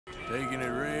Taking it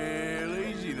real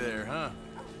easy there, huh?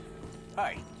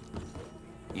 Hey,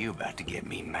 you about to get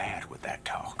me mad with that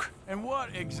talk. And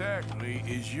what exactly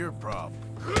is your problem?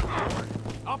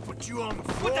 I'll put you on the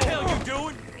floor. What the hell you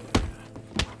doing?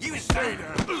 You stay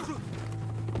down.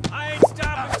 I ain't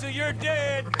stopping till you're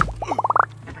dead.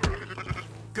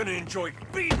 Gonna enjoy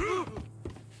beating you.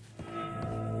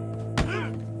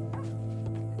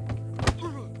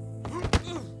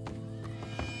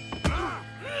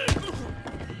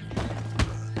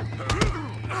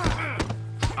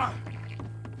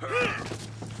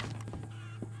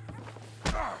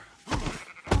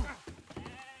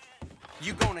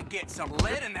 You gonna get some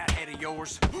lead in that head of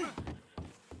yours. I'm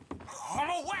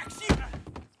gonna wax you!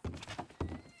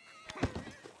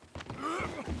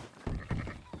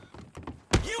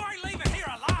 You ain't leaving here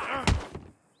alive!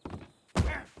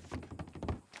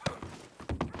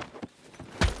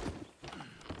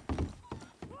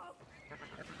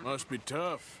 Must be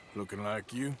tough, looking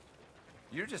like you.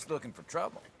 You're just looking for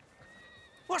trouble.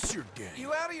 What's your game?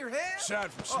 You out of your head?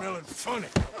 Aside from smelling funny.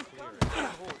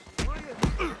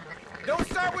 Don't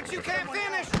start what you can't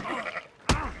finish!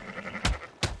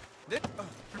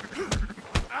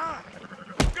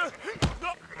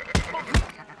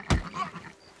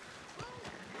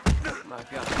 My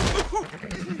God.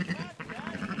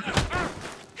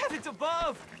 Heavens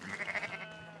above!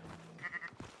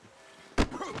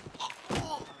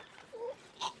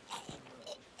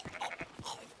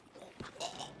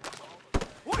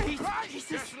 What?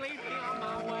 He's asleep on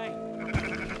my way.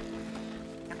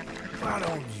 Why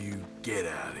don't you get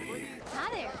out of here? Hi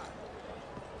there.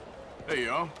 Hey,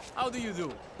 y'all. How do you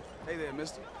do? Hey there,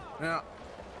 mister. Now,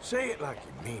 say it like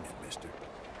you mean it, mister.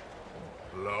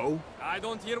 Hello? I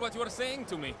don't hear what you're saying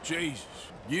to me. Jesus,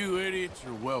 you idiots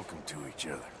are welcome to each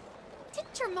other.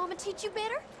 Didn't your mama teach you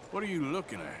better? What are you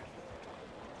looking at?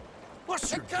 What's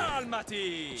your game?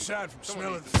 Calmati! Aside from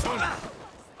smelling funny,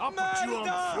 I'll put you on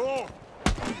the floor.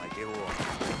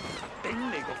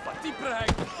 Fatti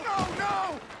prego. No,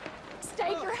 no!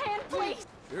 Stay your hand, please.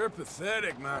 You're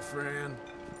pathetic, my friend.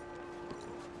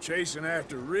 Chasing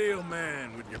after a real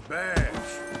man with your badge.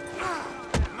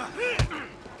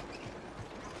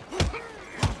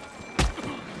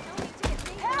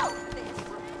 Help!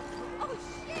 Oh,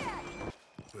 shit!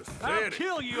 I'll Pathetic.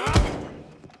 kill you!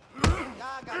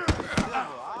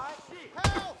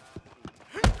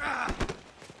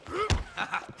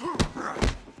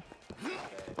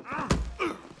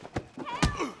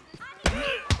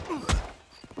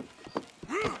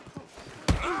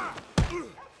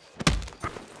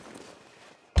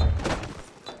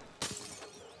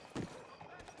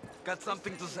 Got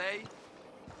something to say?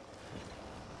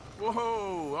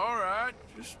 Whoa, all right.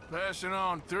 Just passing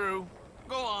on through.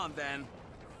 Go on, then.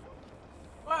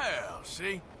 Well,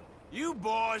 see, you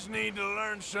boys need to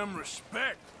learn some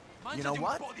respect. You know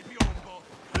what?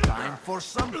 Time for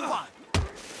some fun.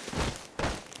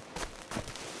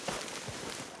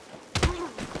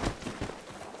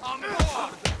 On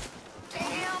board!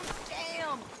 Damn!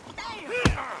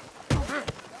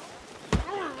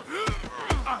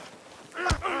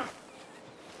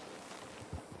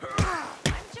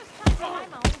 I'm just trying to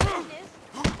mind my own business.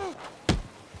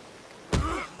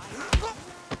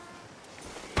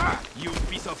 You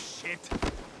piece of shit!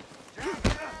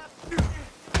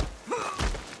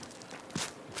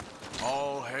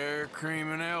 All hair,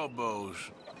 cream, and elbows.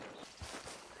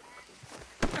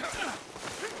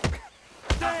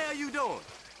 What the hell you doing?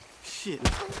 Shit.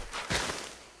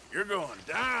 You're going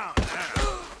down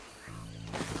now.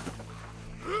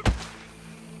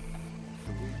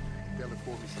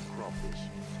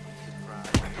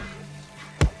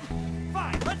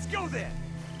 Fine, let's go then!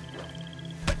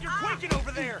 But you're quaking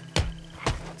over there!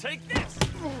 Take this!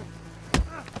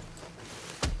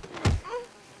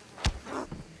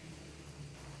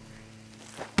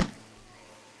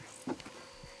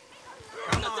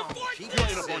 Come on, keep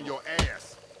laying up on your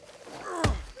ass.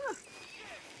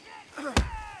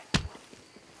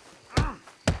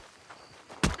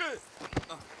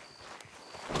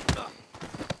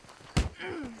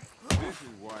 This is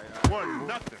why I... One,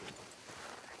 nothing.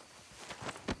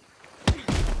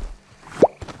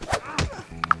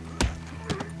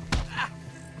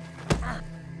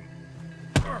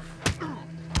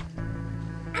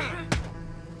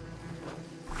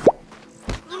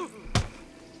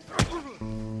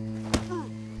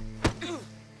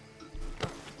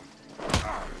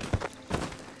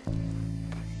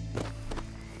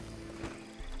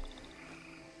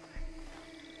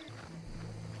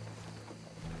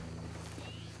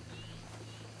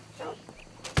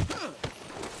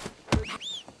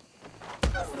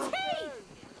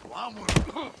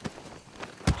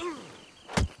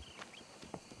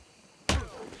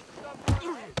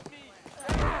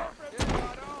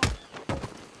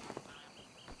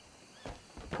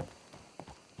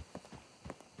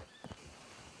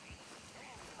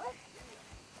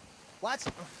 Watch.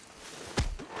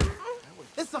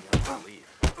 It's a...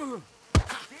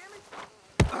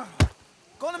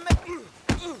 Gonna make...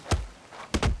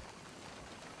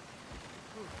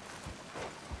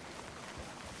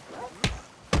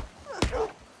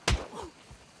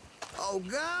 Oh,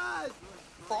 God!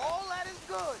 For all that is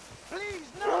good, please,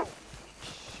 no!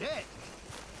 Shit!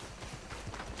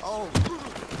 Oh.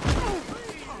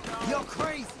 You're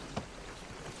crazy!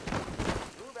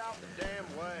 Move out the damn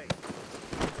way.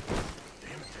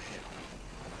 Damn it to hell.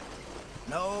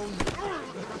 No.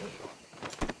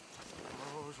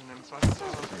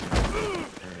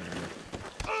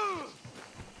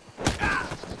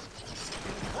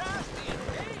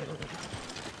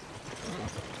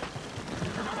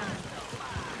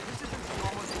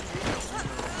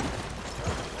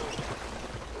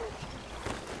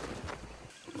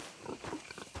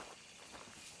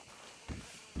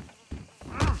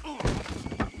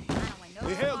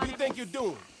 The hell do you think you're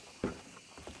doing?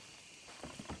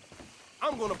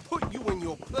 I'm gonna put you in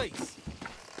your place.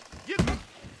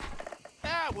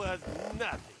 That was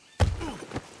nothing.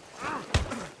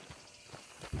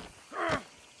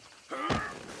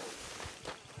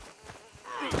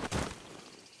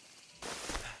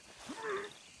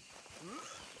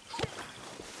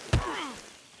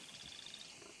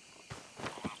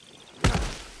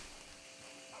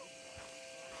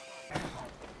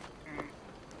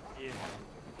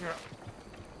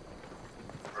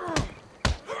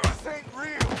 This ain't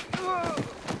real.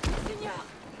 Seigneur!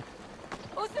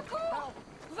 Au secours!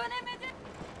 Venez m'aider!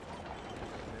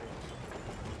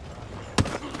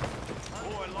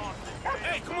 Boy lost it.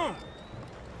 Hey, come on!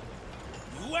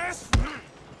 You asked?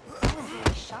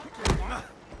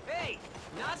 Hey,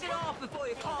 knock it off before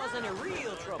you cause any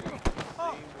real trouble.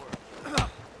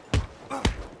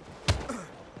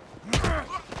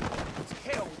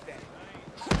 Hell with that.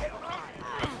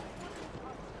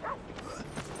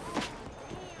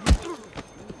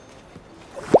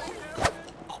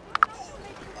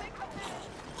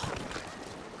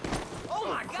 Oh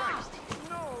my God!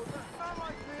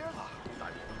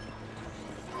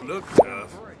 Look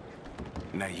tough.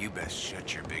 Now you best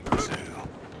shut your big kazoo.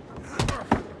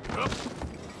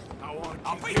 I want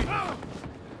I'll you. be.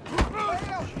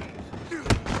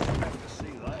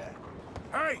 See that?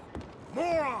 Hey,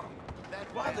 moron!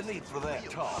 Why the need for that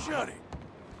talk? Shut it.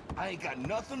 I ain't got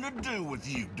nothing to do with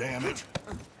you, damn it.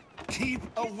 Keep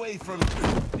away from me.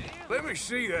 Let me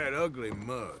see that ugly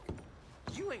mug.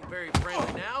 You ain't very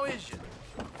friendly now, is you?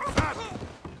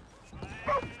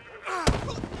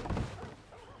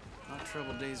 My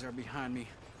troubled days are behind me.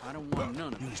 I don't want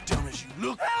none of You it. as dumb as you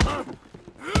look.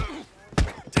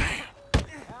 Damn.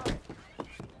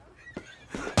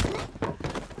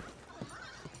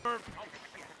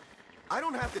 I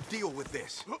don't have to deal with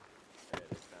this.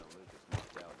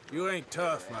 You ain't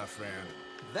tough, my friend.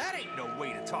 That ain't no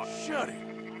way to talk. Shut it.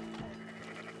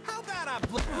 How about I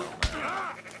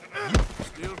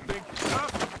Still think you're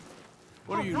tough?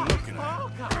 What are you looking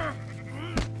at?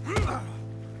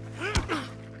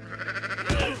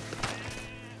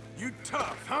 You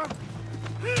tough, huh?